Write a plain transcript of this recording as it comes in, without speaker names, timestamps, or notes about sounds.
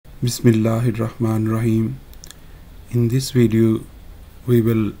Bismillahirrahmanirrahim. In this video we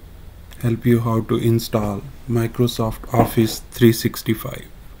will help you how to install Microsoft Office 365.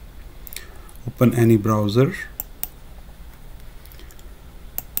 Open any browser,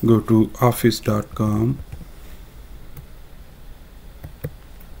 go to office.com,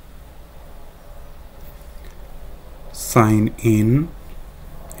 sign in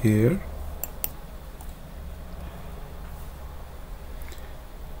here,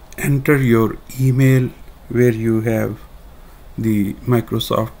 enter your email where you have the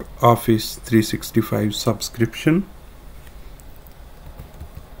Microsoft Office 365 subscription.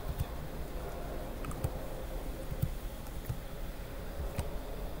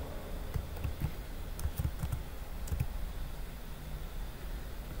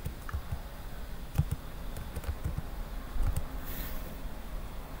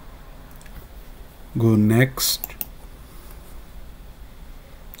 Go next,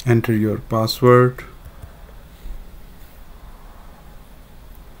 enter your password,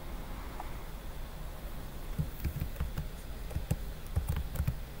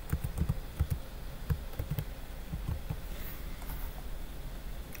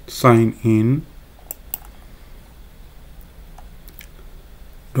 sign in.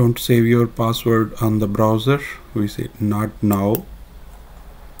 Don't save your password on the browser, we say not now.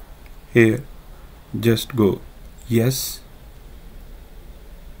 Here just go yes,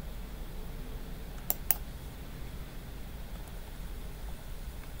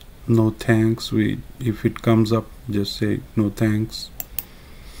 no thanks. If it comes up, just say no thanks.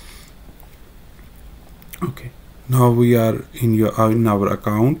 Okay, now we are in our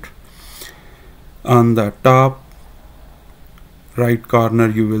account. On the top right corner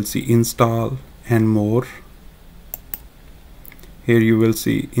you will see install and more. Here you will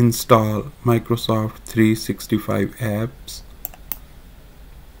see install Microsoft 365 apps,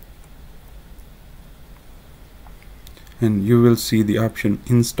 and you will see the option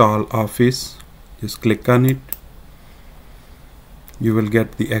install Office. Just click on it. You will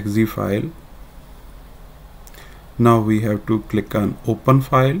get the exe file. Now we have to click on open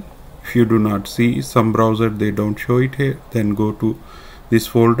file. If you do not see, some browser they don't show it here, then go to this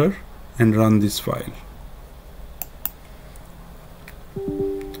folder and run this file.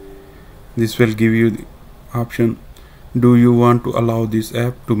 This will give you the option, do you want to allow this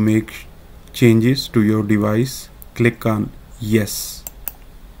app to make changes to your device? Click on yes.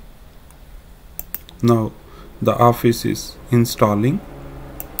 Now the Office is installing.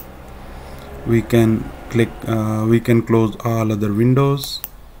 We can close all other windows.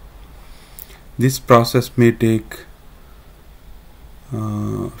 This process may take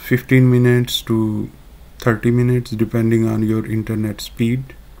 15 minutes to 30 minutes depending on your internet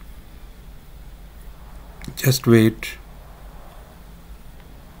speed. Just wait.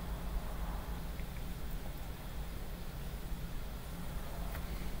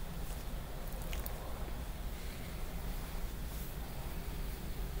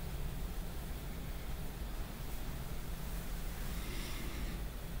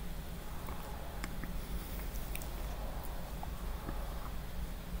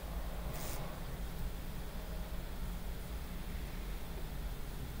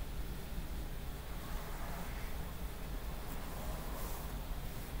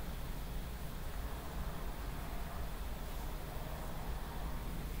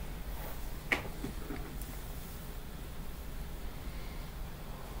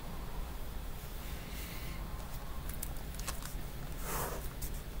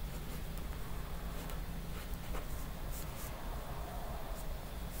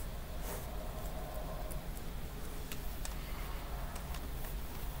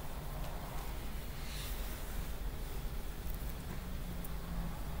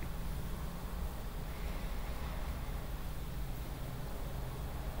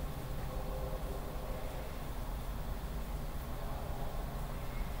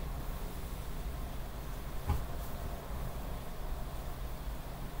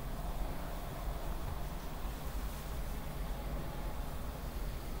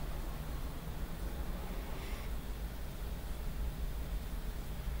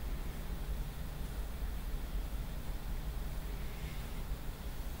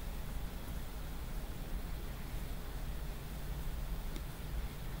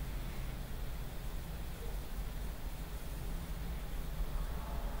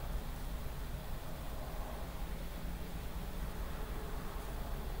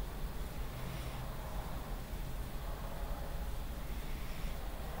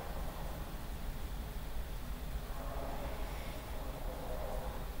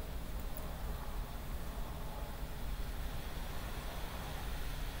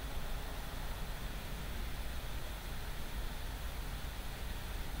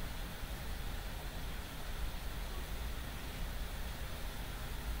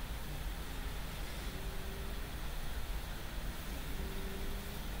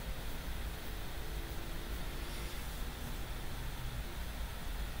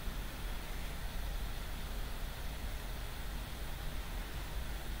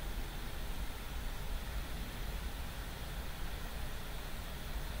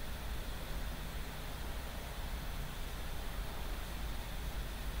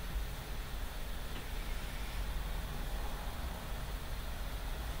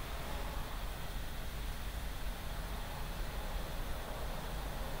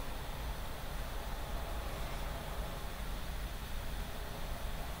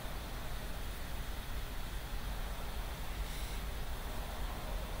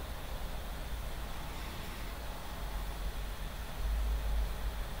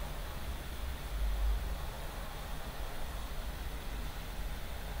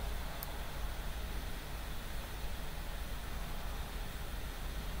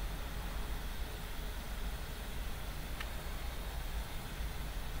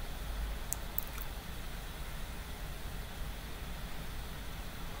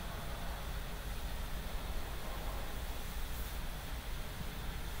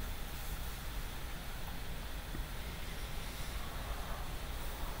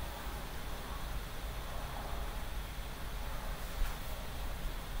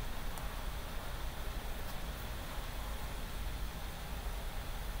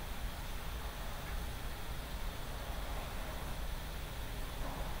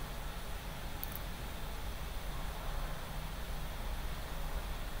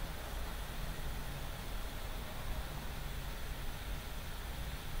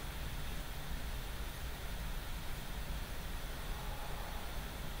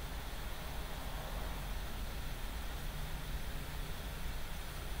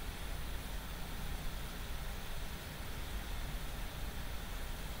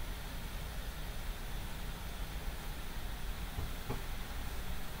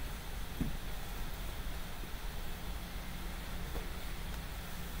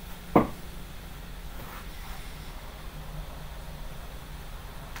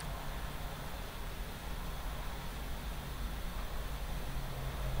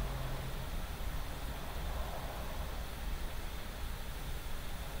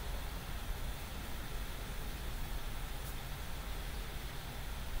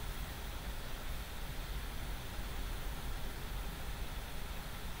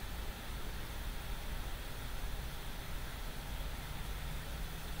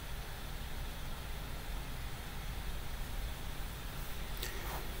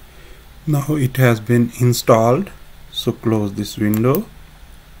 Now it has been installed, so close this window.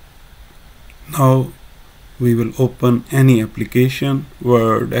 Now we will open any application,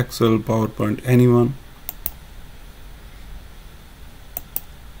 Word, Excel, PowerPoint, anyone,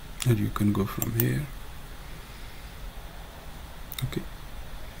 and you can go from here. Okay,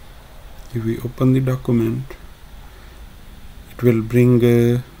 if we open the document, it will bring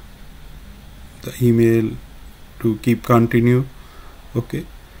the email to keep continue. Okay,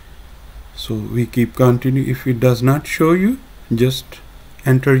 so we keep continue. If it does not show you, just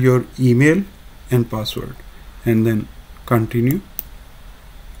enter your email and password and then continue.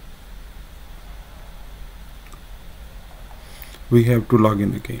 We have to log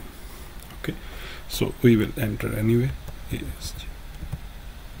in again. Okay, so we will enter anyway. Yes.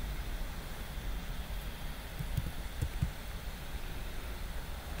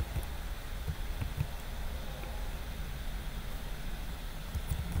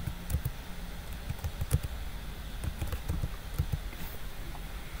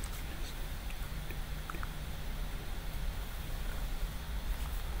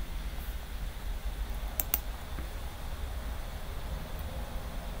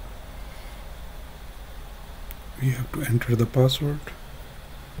 We have to enter the password.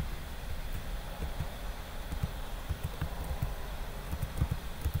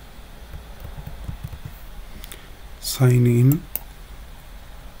 Sign in.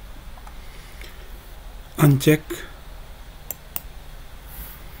 Uncheck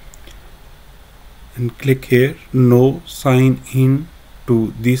and click here. No, sign in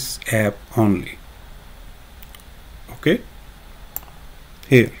to this app only. Okay,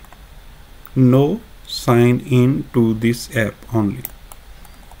 here, no, sign in to this app only.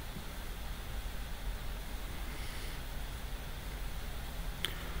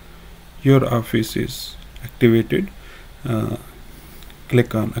 Your office is activated.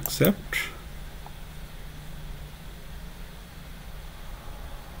 Click on accept.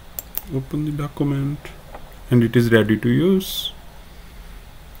 Open the document and it is ready to use.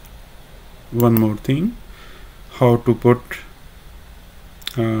 One more thing, how to put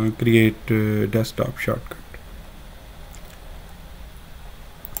create desktop shortcut.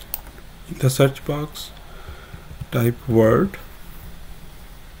 In the search box, type Word.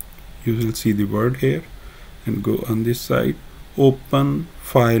 You will see the word here, and go on this side, open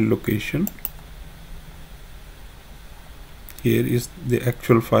file location. Here is the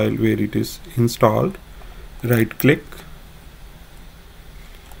actual file where it is installed. Right click,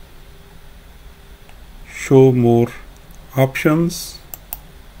 show more options,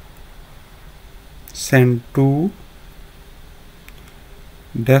 send to,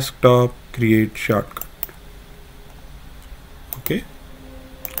 desktop, create shortcut. Okay,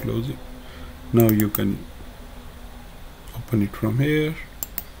 close it. Now you can open it from here.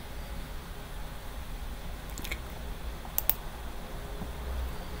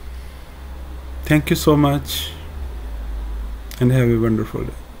 Thank you so much and have a wonderful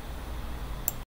day.